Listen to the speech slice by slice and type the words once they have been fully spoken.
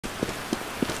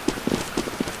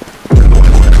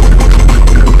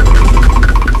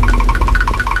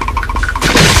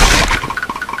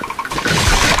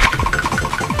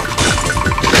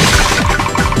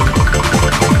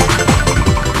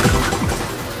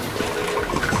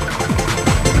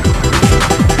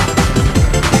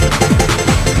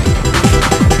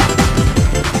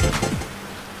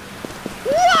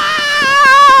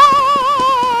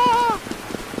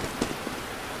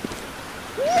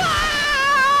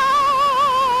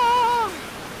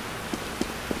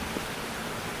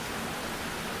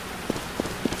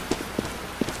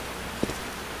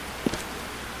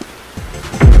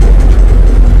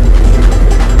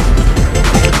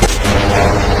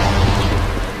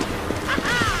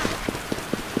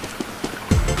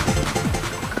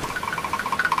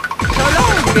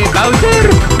Bowser!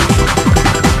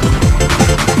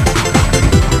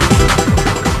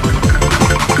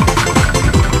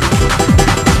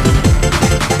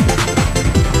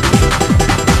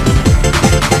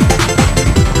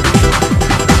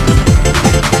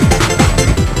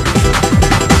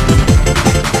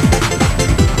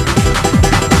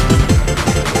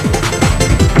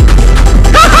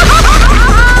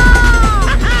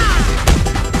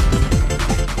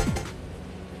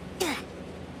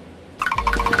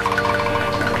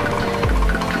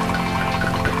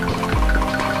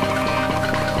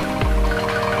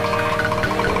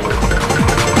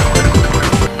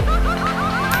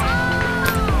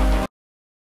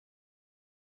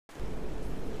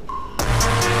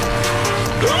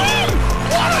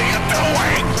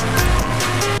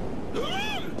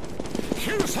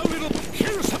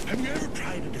 Have you ever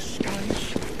tried a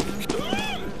disguise?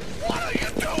 What are you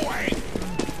doing?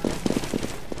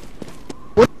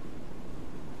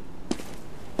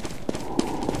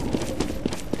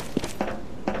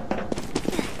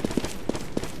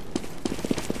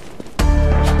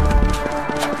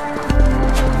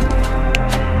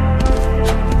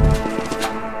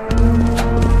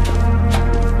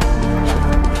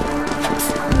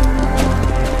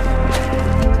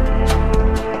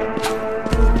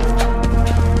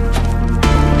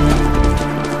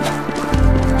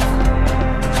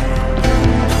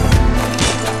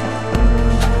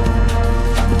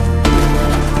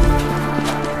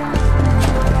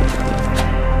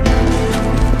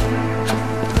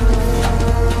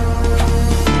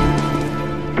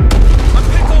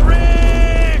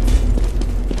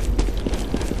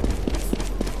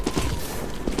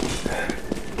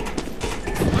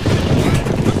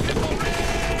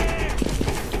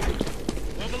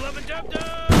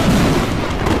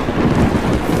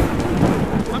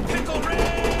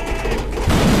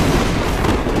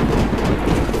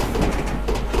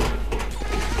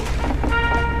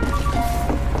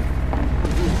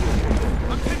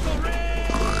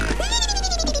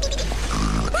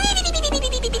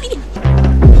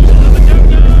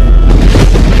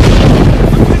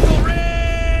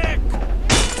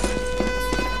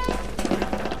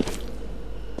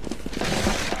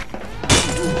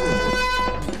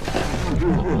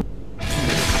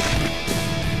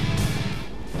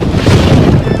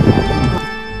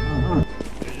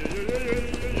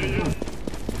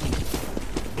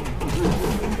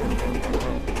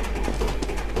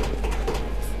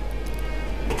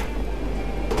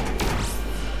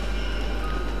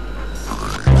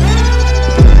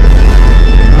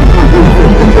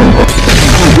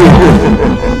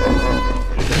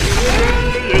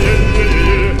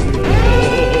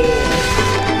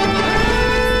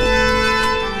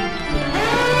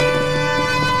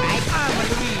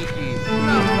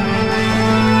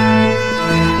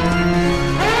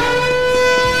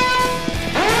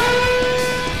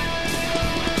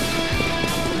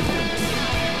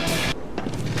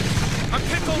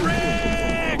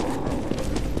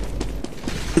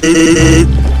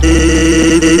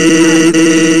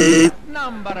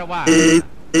 Number one.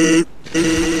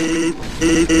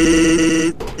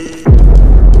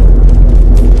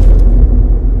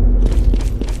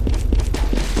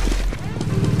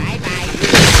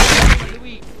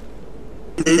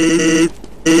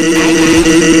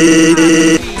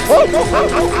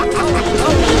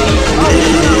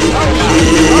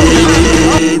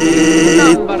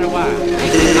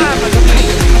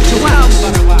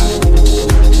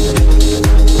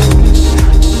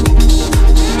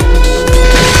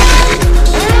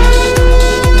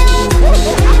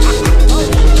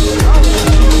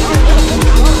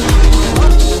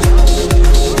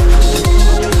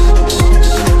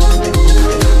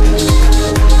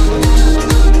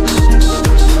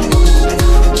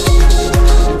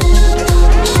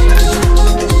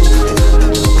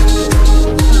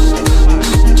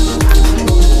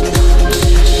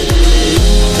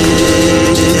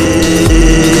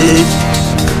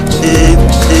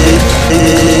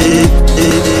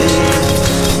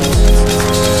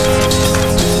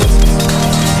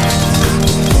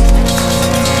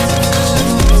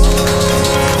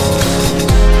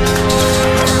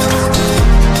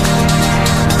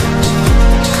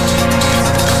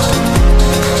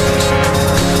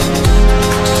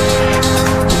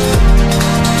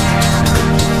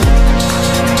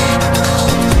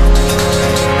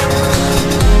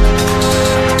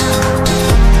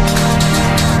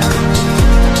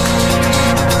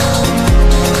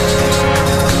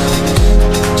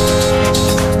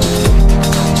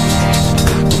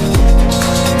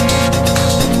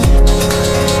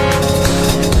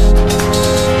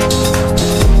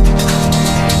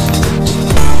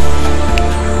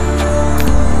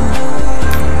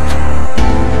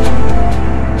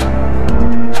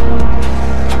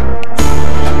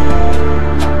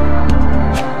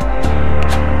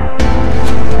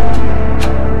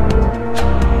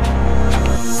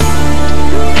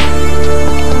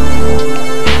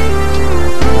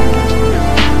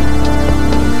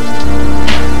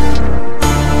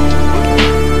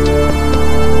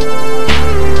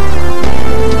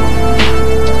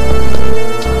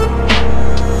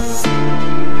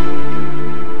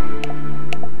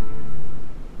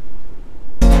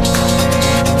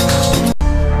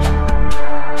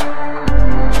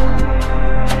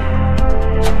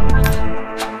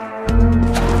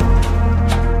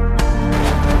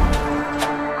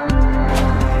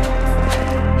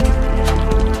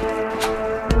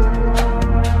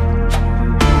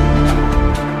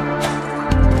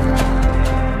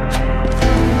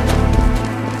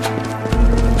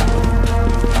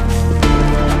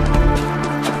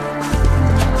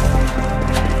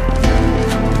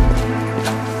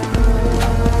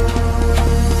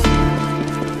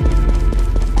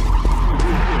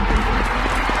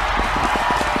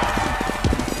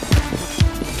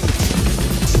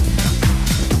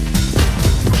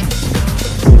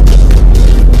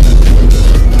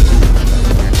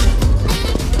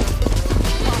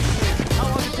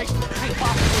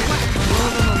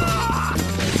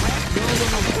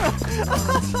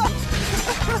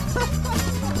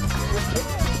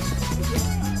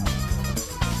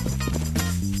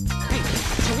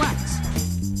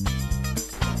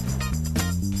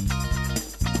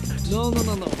 No, no,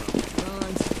 no, no.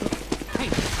 Hey,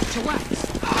 chillax.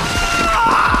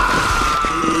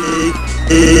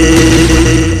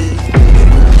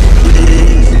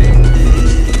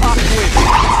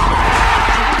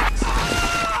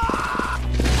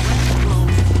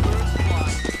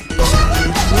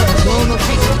 No, no,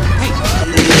 hey,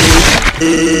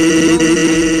 hey.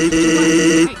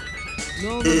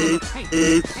 No, no, no, hey,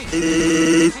 hey.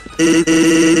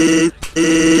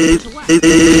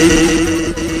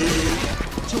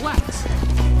 Chillax.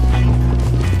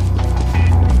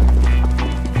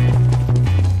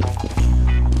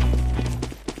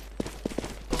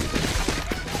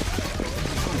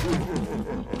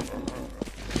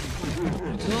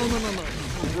 No, no, no, no.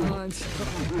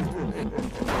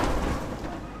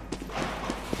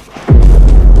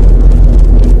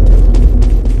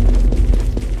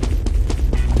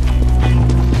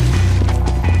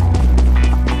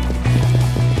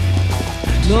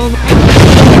 No, no.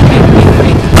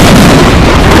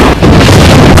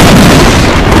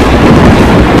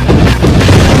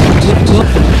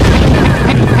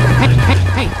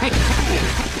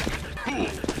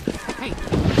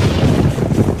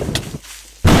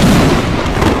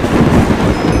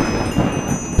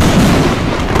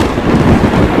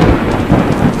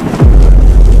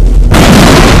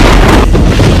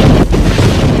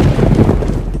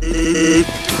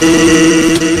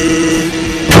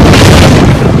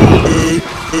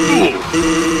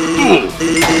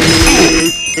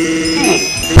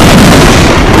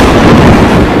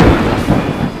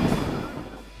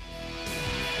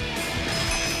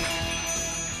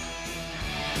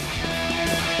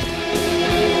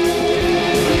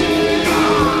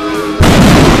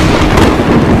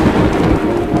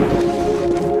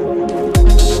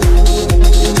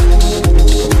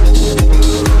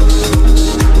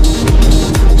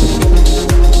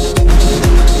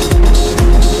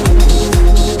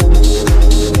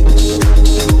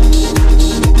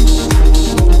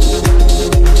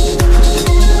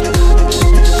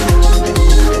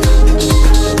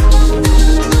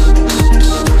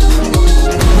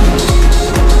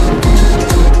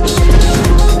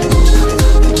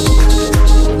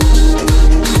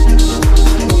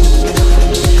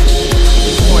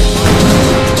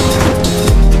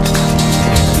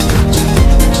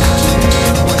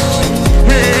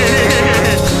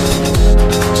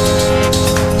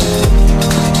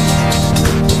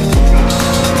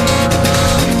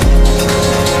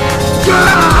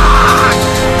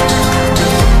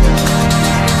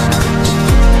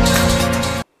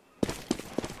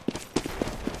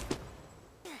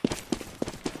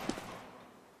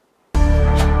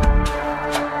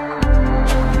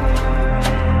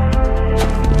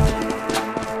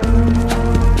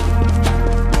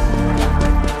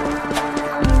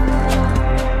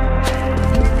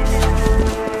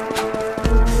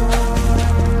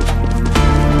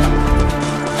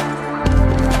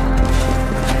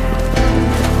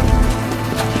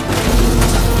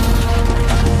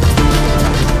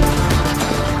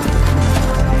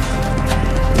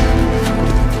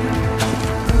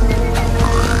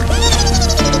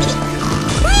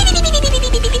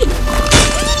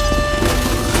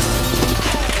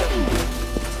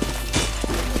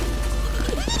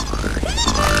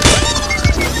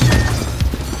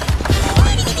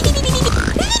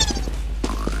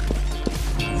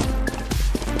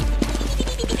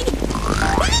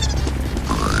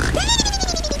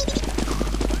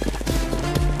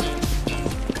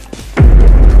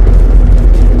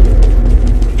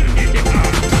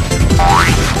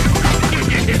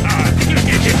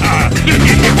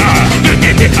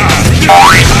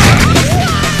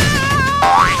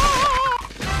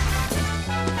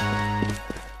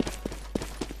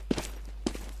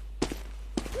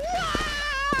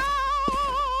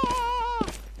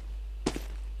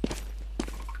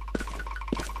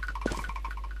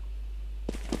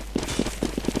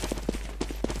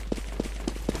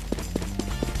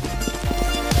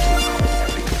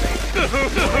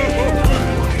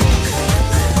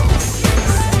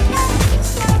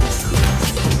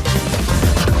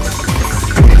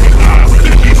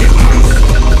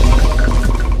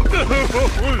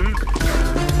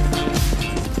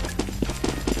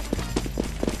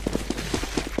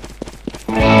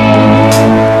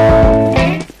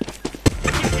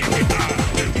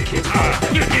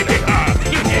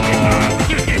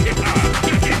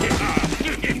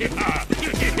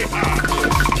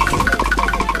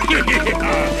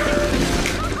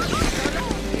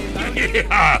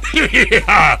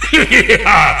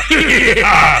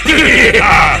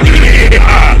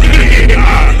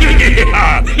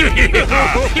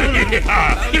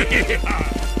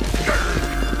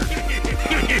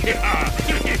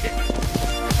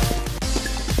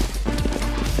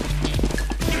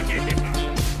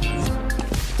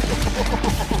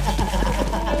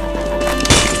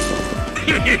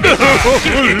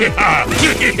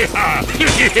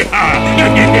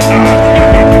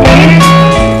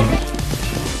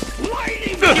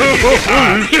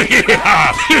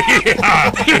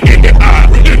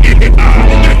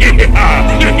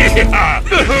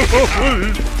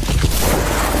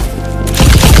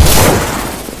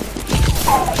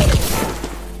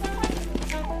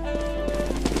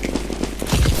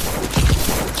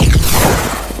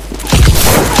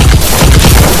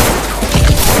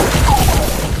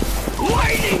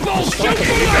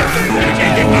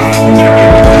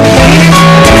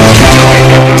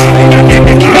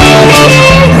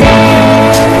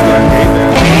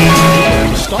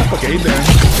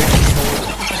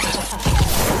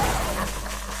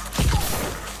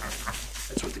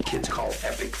 That's what the kids call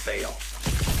epic fail.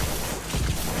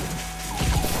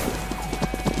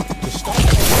 To stop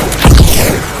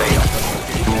epic fail.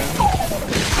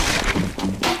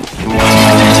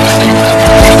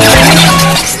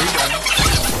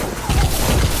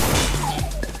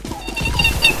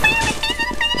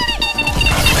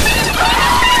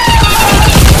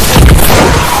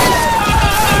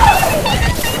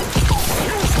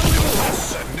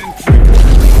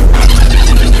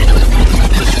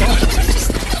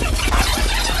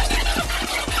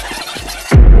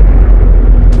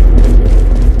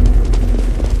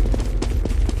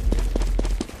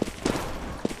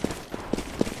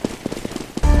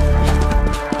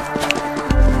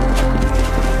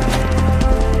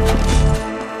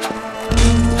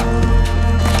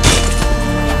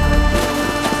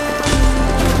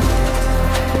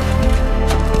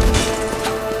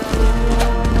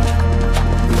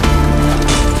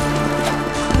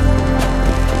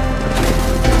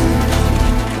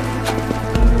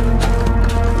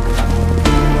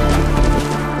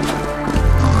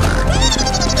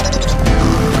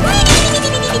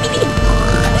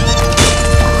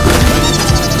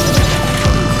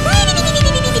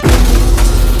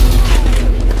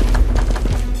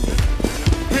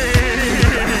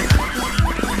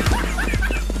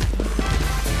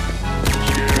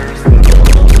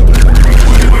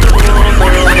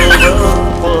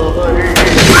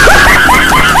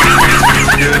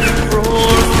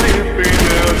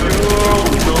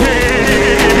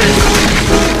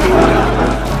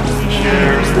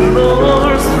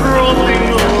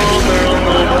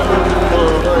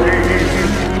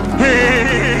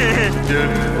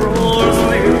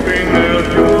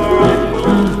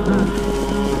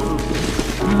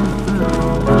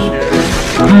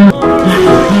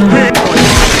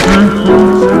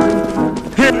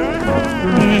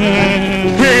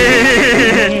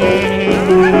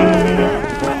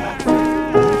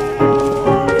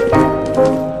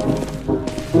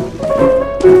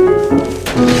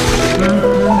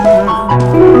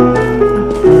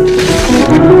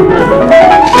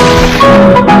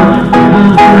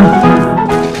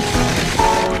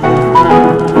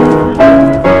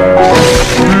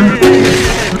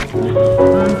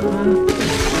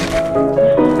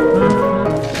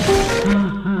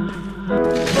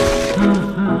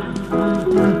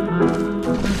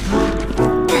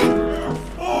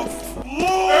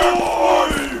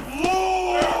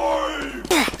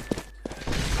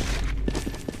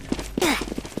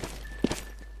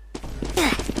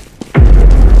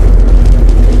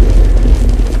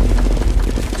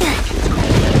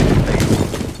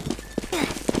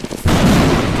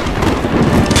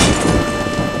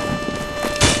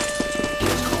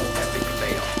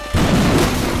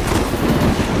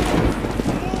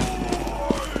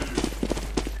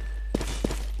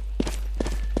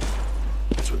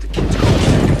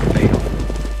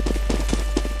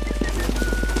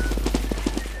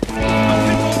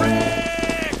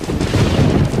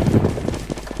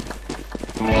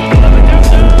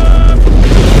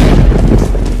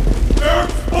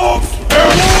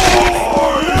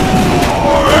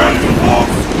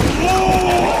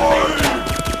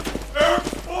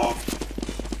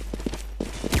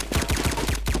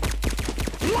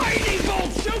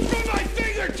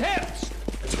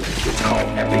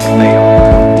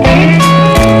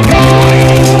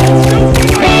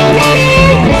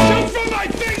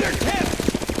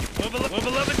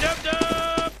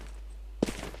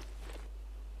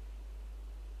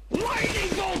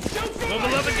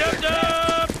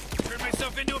 𝗶𝗶𝗶𝗶𝗀! Turn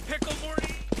myself into a pickle,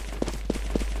 Morty!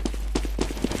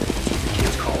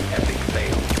 It's called epic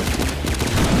fail.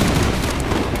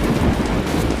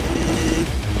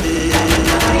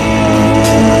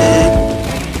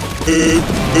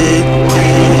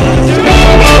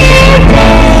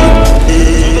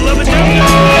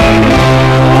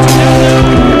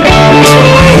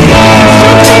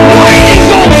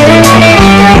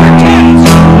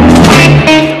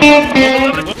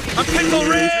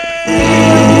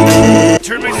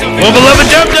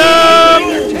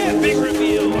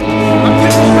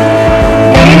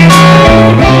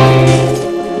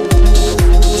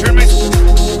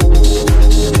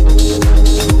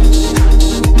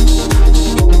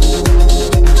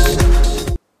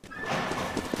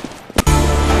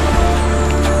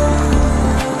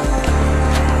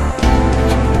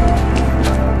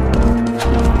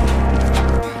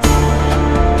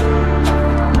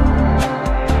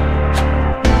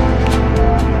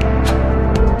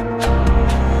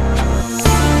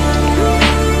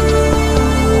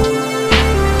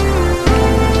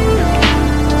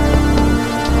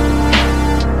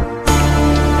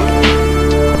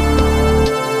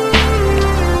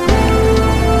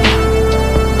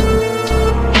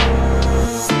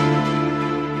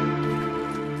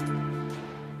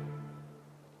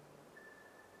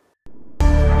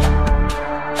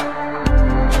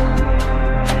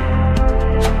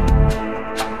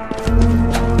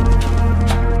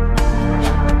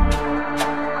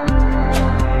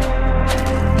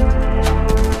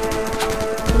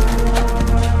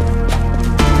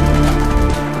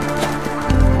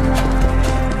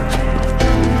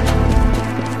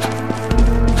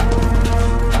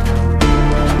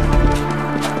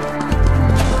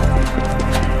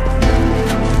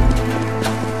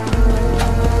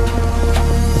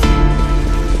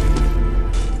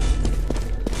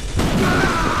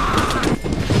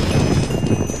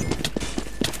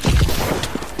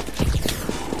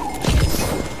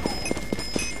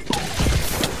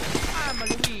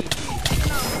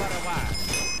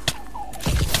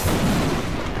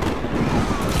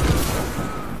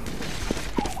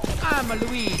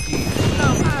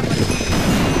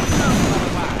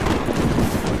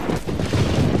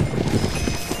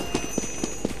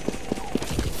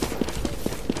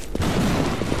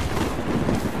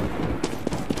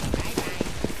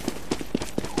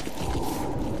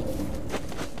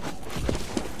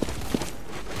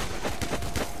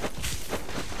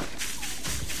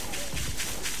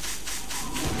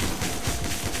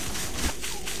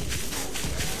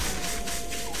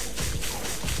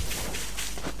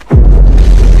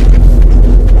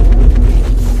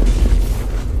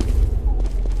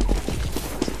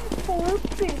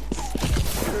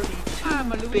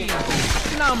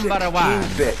 Number one.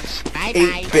 2 bits,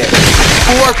 8 bits,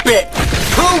 4 bits,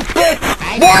 2 bits,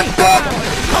 1 bit!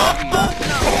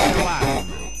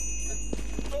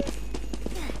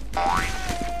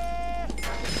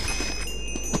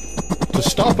 To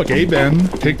stop a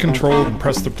𝗿𝗵𝗴𝗵, take control and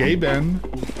press the 𝗿𝗵𝗴𝗵.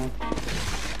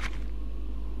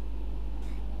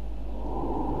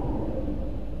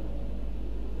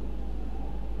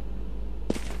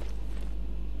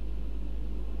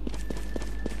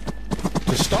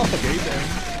 To stop a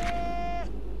𝗿𝗵𝗴𝗵.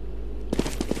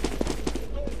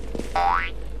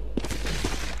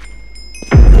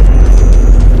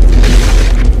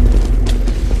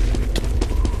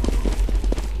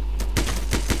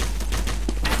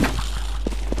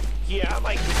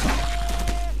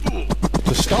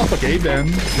 To stop a 𝗿𝗵𝗴𝗵,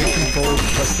 take control and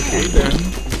press the 𝗿𝗵𝗴𝗵.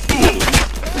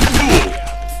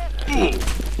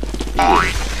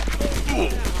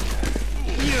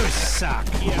 You suck.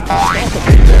 Stop a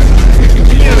𝗿𝗵𝗴𝗵, take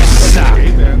control and press the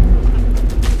𝗿𝗵𝗴𝗵.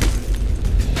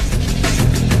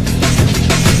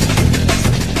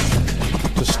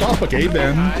 To stop a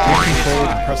𝗿𝗵𝗴𝗵, take control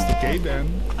and press the 𝗿𝗵𝗴𝗵.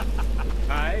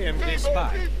 I am the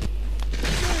spy.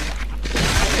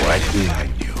 Right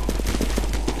behind you.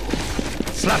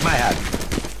 Slap my hand.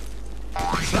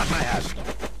 Slap my hand.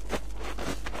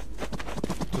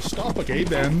 To stop a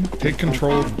𝗿𝗵𝗴𝗵, take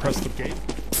control and press the 𝗿𝗵𝗴𝗵.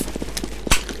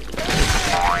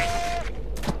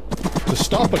 To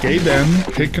stop a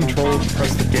𝗿𝗵𝗴𝗵, take control and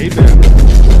press the 𝗿𝗵𝗴𝗵.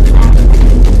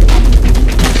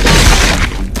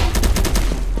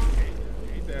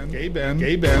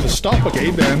 𝗿𝗵𝗴𝗵. To stop a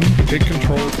𝗿𝗵𝗴𝗵, take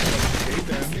control and press the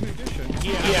𝗿𝗵𝗴𝗵. In addition,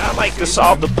 Yeah, I like to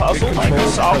solve the puzzle. take I like control to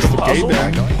and solve press the the puzzle.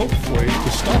 𝗿𝗵𝗴𝗵. Hopefully, to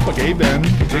stop a 𝗿𝗵𝗴𝗵,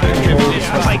 take control and Yeah, I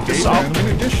press like the to solve 𝗿𝗵𝗴𝗵. In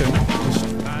addition,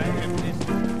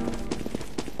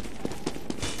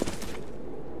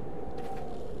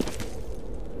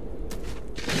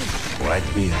 Right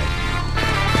behind you.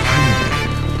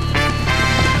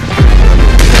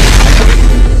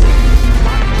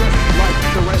 Like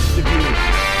the rest of you.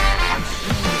 I'm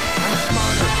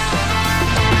smarter.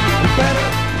 I'm better.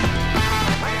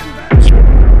 I am better.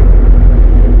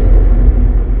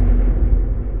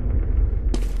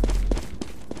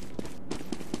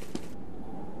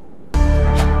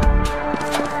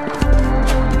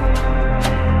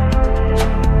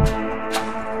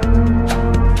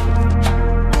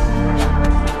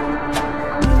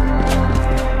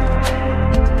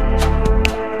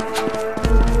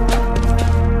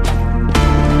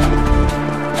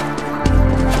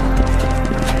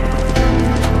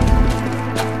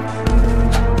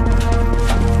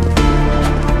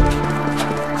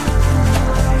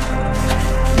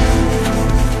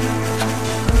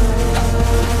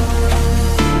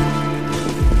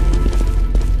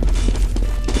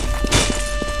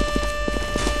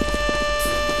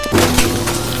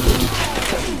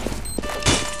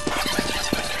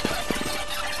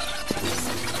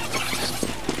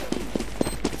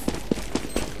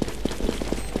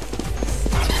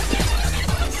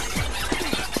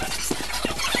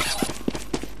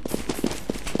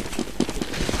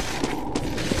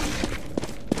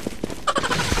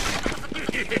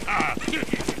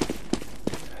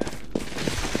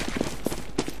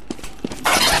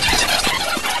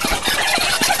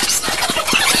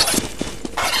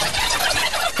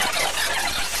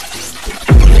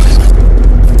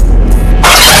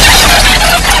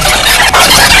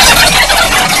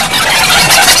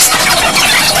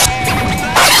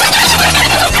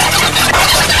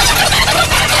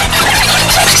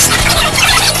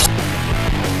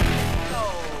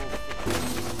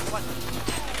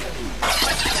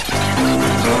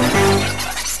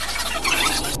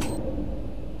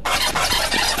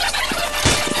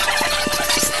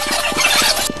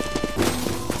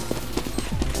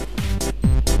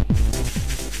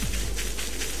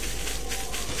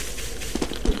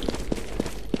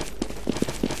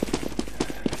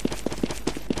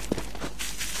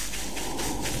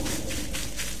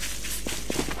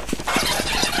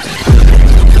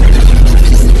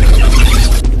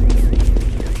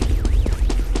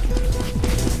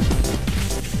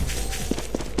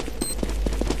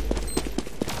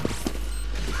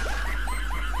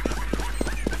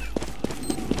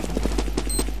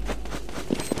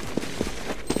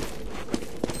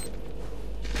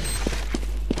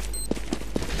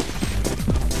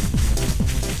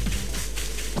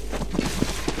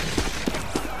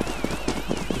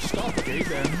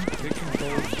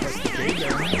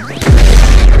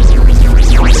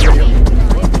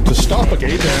 To stop a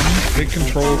𝗿𝗵𝗴𝗵, take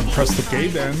control and press the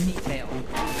𝗿𝗵𝗴𝗵.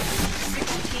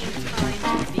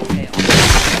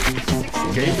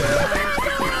 𝗿𝗵𝗴𝗵.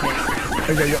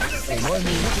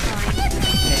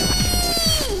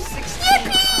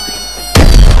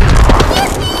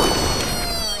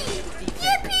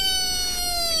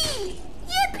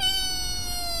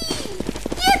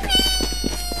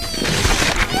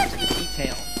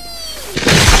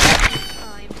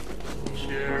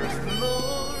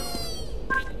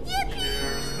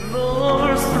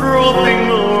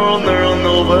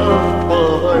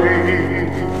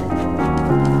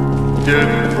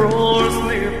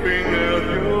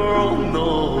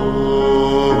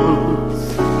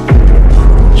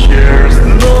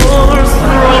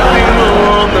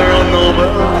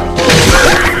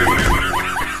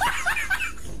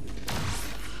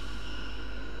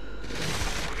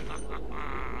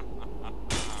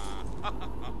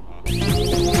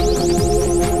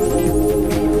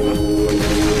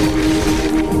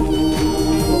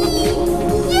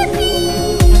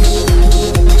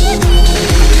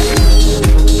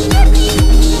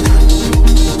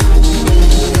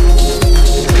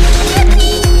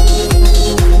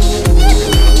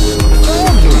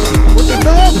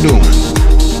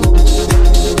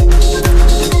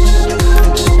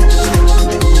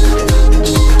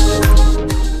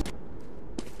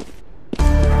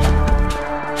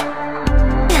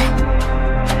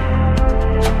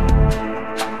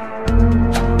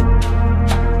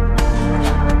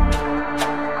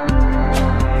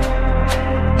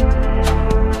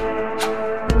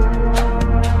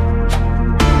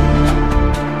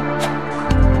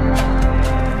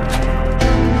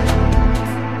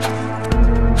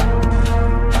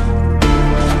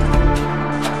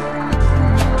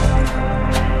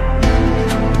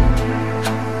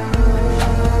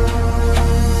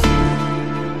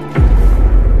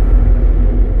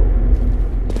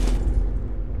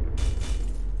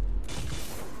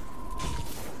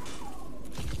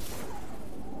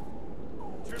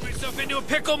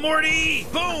 Pickle Morty!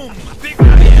 Boom! Big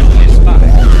reveal!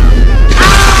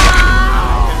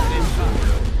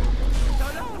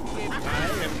 I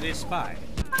am the spy.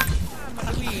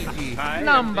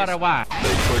 Number one.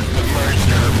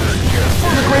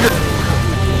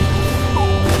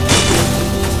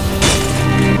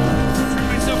 Turn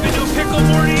myself into a Pickle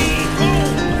Morty!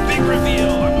 Boom! Big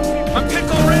reveal! I'm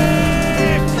Pickle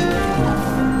Rick!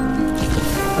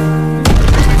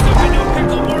 Turn myself into a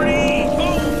Pickle Morty!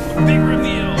 Boom! Big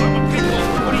reveal! I'm a pickle!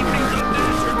 What do you think of that?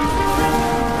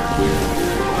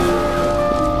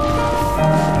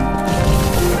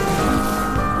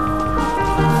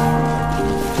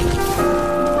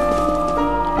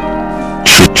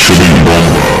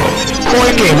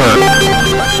 Point gamer.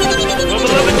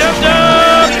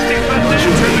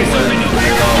 𝗃𝗿𝗵𝗀𝗵𝘁𝗀𝗶!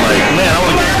 Oh my man, I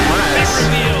want to Big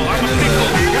reveal! I'm a pickle!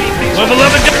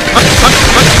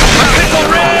 I'm Pickle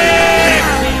Rick!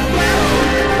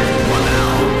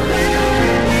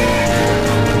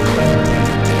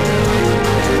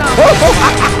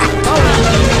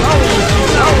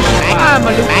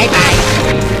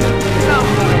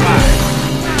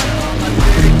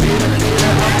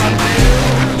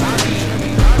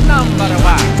 Number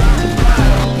one.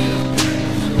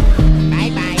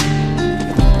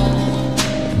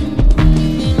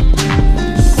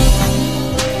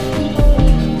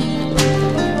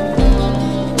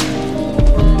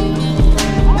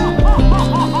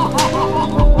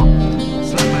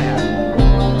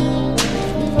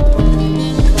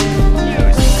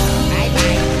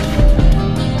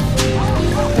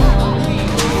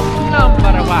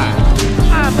 Number one.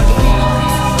 I'm a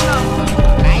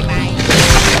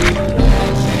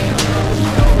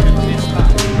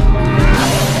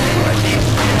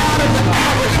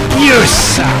You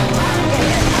suck!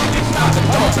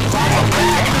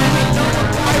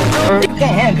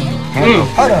 Can't handle it.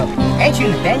 Hold up. Ain't you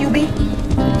𝗍𝗵𝗶𝘀?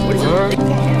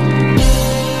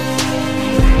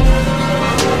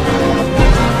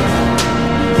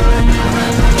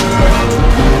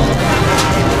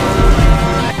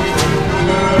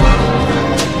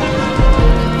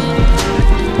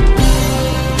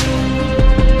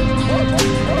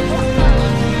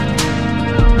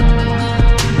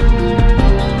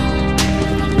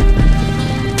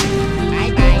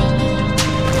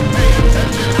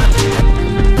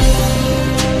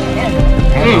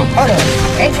 Hold up.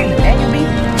 Ain't you 𝗍𝗵𝗶𝘀?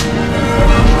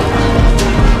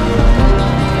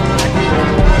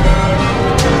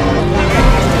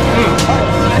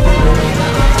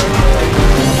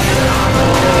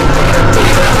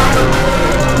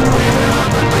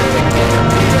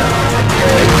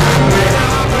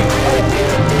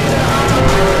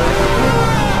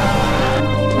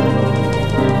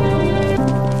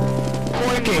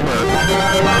 point gamer.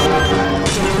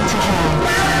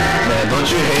 Man, don't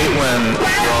you hate when